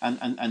passages,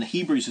 and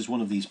Hebrews is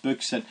one of these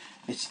books that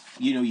it's,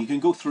 you can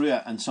go through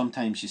it and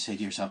sometimes you say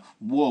to yourself,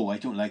 whoa, I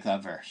don't like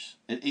that verse.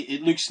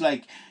 It looks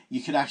like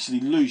you could actually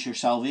lose your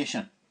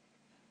salvation.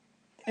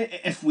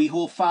 If we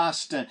hold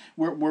fast,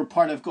 we're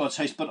part of God's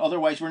house, but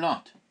otherwise we're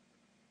not.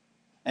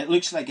 It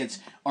looks like it's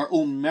our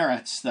own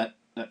merits that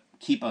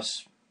keep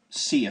us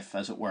safe,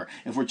 as it were.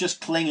 If we're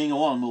just clinging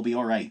on, we'll be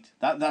all right.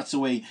 That's the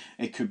way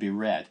it could be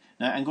read.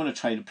 Now, I'm going to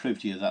try to prove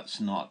to you that's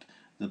not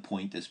the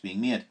point that's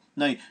being made.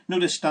 Now,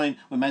 notice down,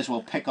 we might as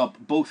well pick up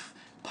both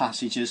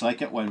passages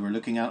like it while we're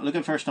looking at it. Look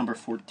at verse number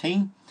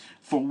 14.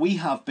 For we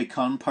have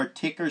become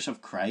partakers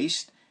of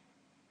Christ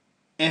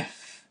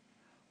if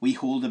we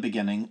hold the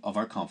beginning of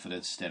our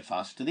confidence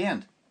steadfast to the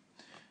end.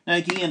 Now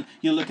again,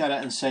 you look at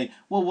it and say,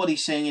 well, what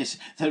he's saying is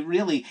that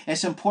really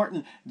it's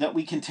important that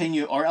we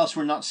continue or else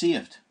we're not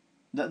saved.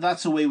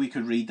 That's the way we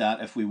could read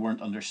that if we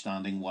weren't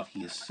understanding what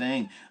he is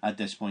saying at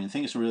this point. I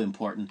think it's really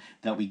important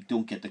that we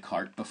don't get the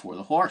cart before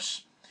the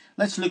horse.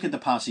 Let's look at the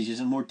passages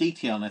in more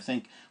detail, and I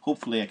think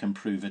hopefully I can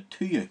prove it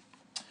to you.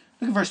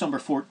 Look at verse number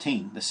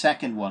 14, the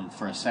second one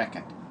for a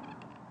second.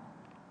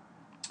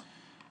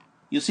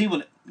 you'll see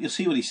what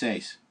he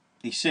says.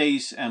 He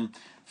says,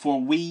 "For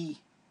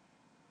we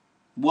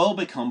will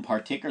become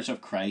partakers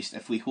of Christ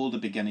if we hold the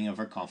beginning of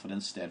our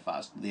confidence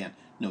steadfast to the end."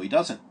 No, he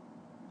doesn't.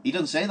 He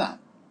doesn't say that.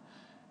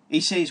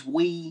 He says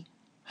we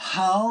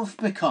have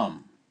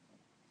become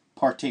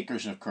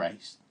partakers of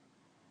Christ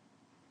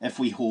if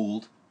we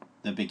hold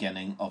the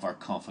beginning of our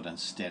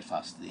confidence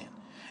steadfast to the end.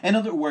 In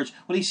other words,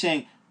 what he's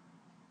saying,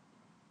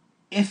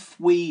 if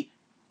we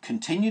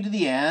continue to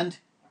the end,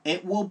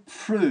 it will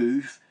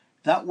prove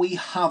that we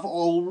have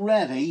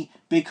already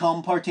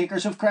become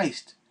partakers of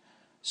Christ.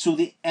 So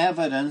the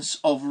evidence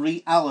of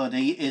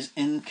reality is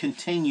in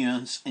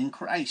continuance in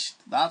Christ.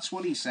 That's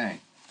what he's saying.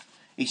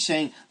 He's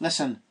saying,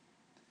 listen,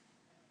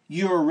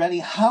 you already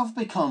have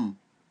become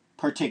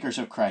partakers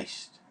of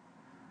Christ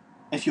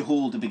if you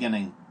hold the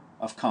beginning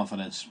of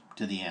confidence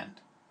to the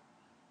end.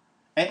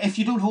 If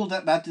you don't hold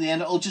that to the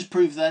end, it'll just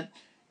prove that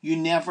you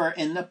never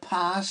in the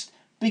past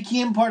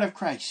became part of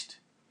Christ.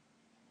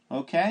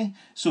 Okay?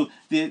 So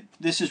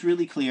this is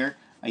really clear,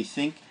 I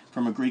think,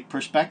 from a Greek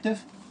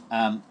perspective.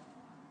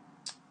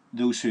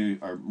 Those who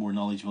are more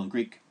knowledgeable in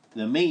Greek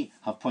than me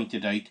have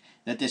pointed out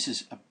that this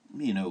is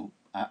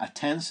a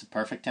tense, a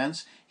perfect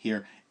tense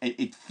here.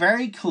 It's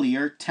very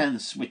clear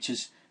tense, which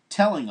is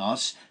telling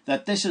us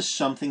that this is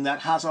something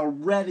that has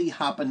already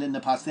happened in the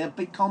past. They have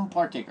become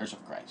partakers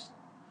of Christ.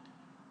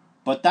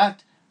 But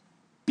that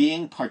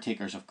being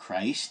partakers of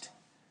Christ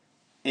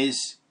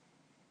is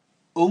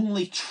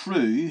only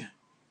true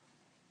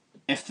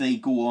if they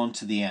go on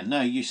to the end.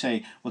 Now you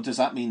say, well, does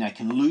that mean I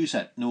can lose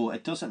it? No,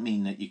 it doesn't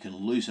mean that you can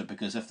lose it,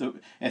 because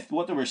if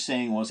what they were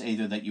saying was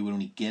either that you would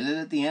only get it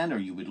at the end or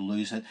you would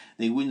lose it,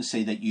 they wouldn't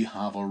say that you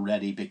have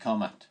already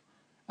become it,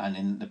 and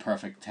in the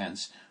perfect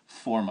tense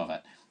form of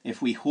it. If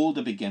we hold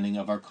the beginning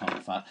of our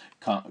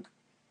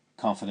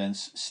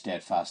confidence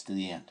steadfast to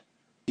the end.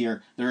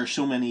 Here, there are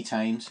so many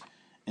times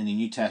in the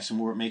New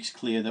Testament where it makes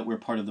clear that we're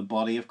part of the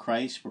body of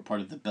Christ, we're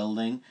part of the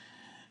building,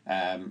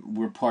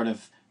 we're part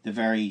of the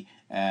very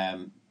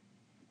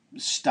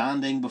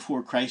standing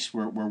before Christ,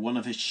 we're one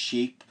of his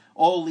sheep.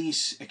 All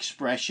these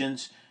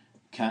expressions,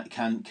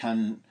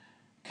 can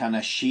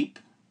a sheep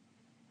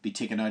be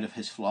taken out of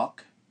his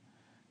flock?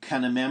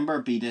 Can a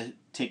member be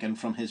taken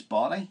from his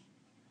body?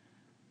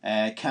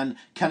 Can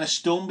a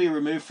stone be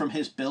removed from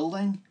his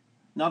building?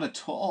 Not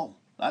at all.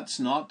 That's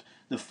not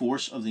the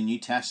force of the New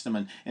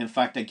Testament. In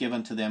fact, I give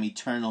unto them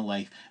eternal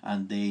life,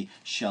 and they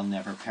shall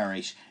never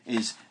perish,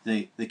 is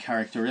the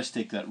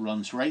characteristic that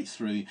runs right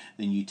through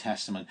the New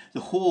Testament.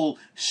 The whole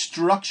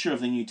structure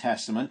of the New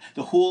Testament,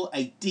 the whole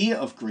idea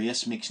of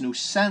grace makes no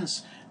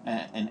sense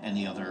in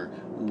any other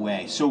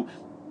way. So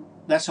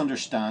let's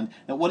understand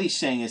that what he's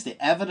saying is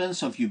the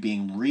evidence of you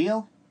being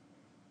real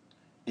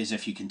is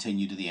if you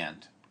continue to the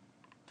end.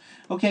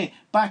 Okay,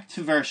 back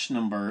to verse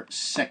number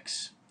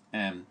 6.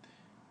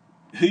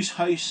 Whose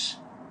house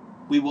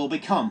we will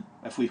become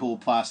if we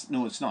hold fast.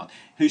 No, it's not.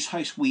 Whose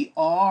house we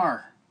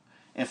are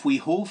if we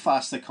hold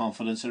fast the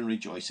confidence and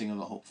rejoicing of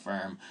the hope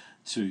firm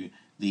to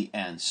the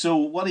end. So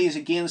what he is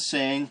again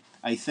saying,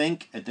 I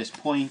think, at this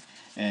point,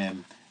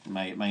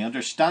 my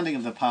understanding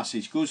of the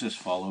passage goes as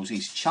follows.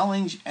 He's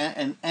challenged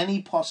in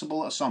any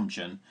possible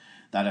assumption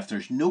that if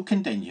there's no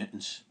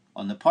contingents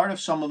on the part of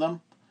some of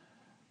them,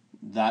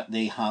 that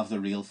they have the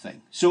real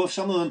thing. So if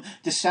some of them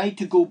decide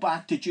to go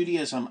back to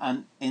Judaism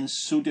and in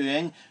so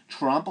doing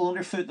trample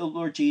underfoot the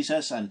Lord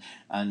Jesus and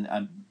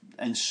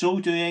in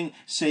so doing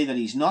say that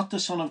he's not the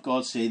Son of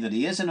God, say that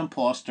he is an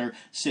impostor,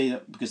 say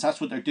that, because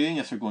that's what they're doing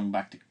if they're going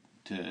back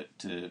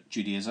to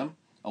Judaism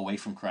away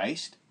from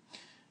Christ.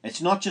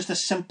 It's not just a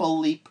simple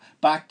leap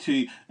back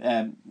to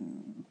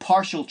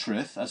partial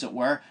truth, as it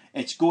were.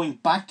 It's going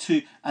back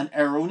to an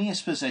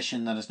erroneous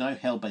position that is now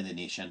held by the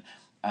nation,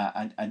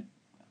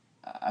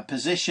 a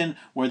position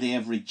where they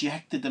have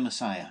rejected the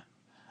Messiah.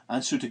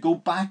 And so to go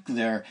back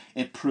there,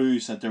 it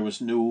proves that there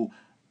was no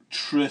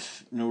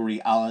truth, no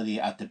reality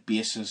at the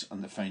basis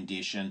and the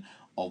foundation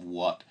of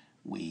what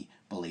we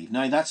believe.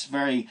 Now that's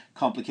very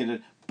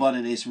complicated, but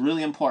it is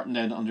really important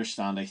to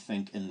understand, I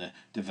think, in the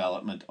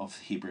development of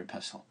the Hebrew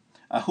epistle.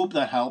 I hope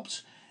that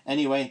helps.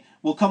 Anyway,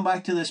 we'll come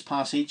back to this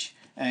passage.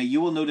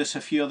 You will notice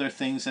a few other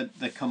things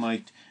that come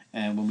out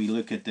when we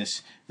look at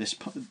this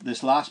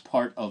last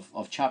part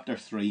of chapter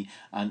 3,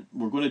 and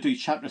we're going to do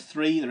chapter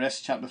 3, the rest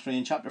of chapter 3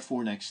 and chapter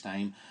 4 next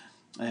time.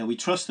 We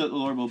trust that the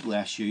Lord will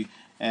bless you.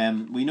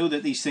 We know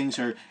that these things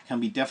can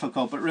be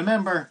difficult, but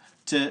remember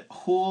to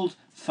hold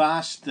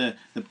fast the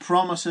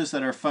promises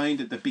that are found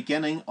at the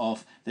beginning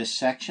of this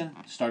section,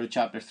 start of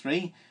chapter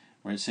 3,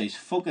 where it says,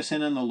 focus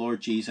in on the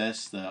Lord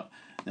Jesus, the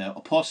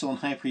apostle and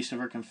high priest of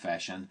our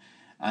confession.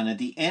 And at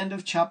the end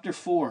of chapter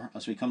 4,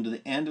 as we come to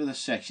the end of this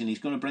section, he's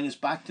going to bring us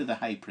back to the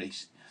high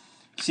priest.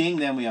 Seeing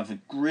then we have a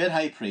great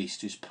high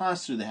priest who's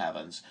passed through the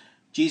heavens,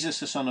 Jesus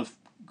the Son of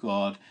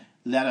God,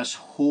 let us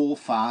hold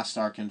fast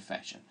our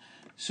confession.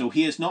 So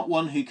he is not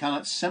one who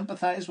cannot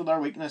sympathize with our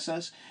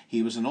weaknesses.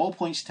 He was in all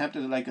points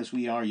tempted like as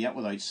we are, yet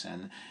without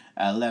sin.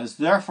 Let us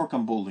therefore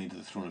come boldly to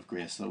the throne of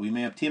grace, that we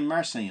may obtain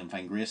mercy and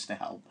find grace to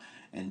help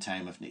in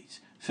time of need.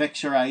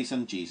 Fix your eyes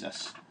on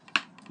Jesus.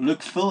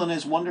 look full in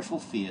his wonderful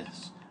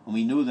face, and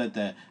we know that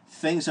the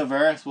things of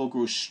earth will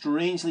grow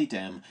strangely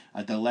dim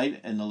in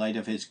the light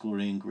of his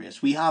glory and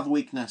grace. We have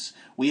weakness,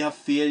 we have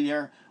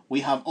failure,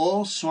 we have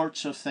all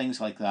sorts of things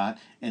like that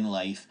in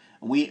life.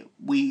 We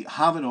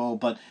have it all,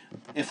 but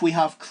if we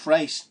have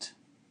Christ,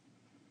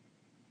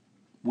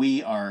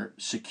 we are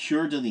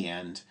secure to the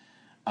end,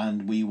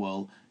 and we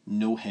will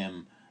know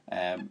him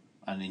and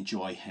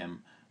enjoy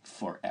him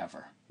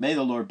forever. May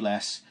the Lord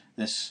bless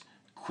this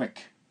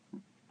quick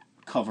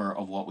cover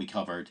of what we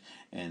covered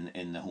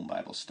in the Home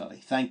Bible Study.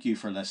 Thank you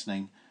for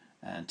listening,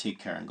 and take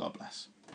care, and God bless.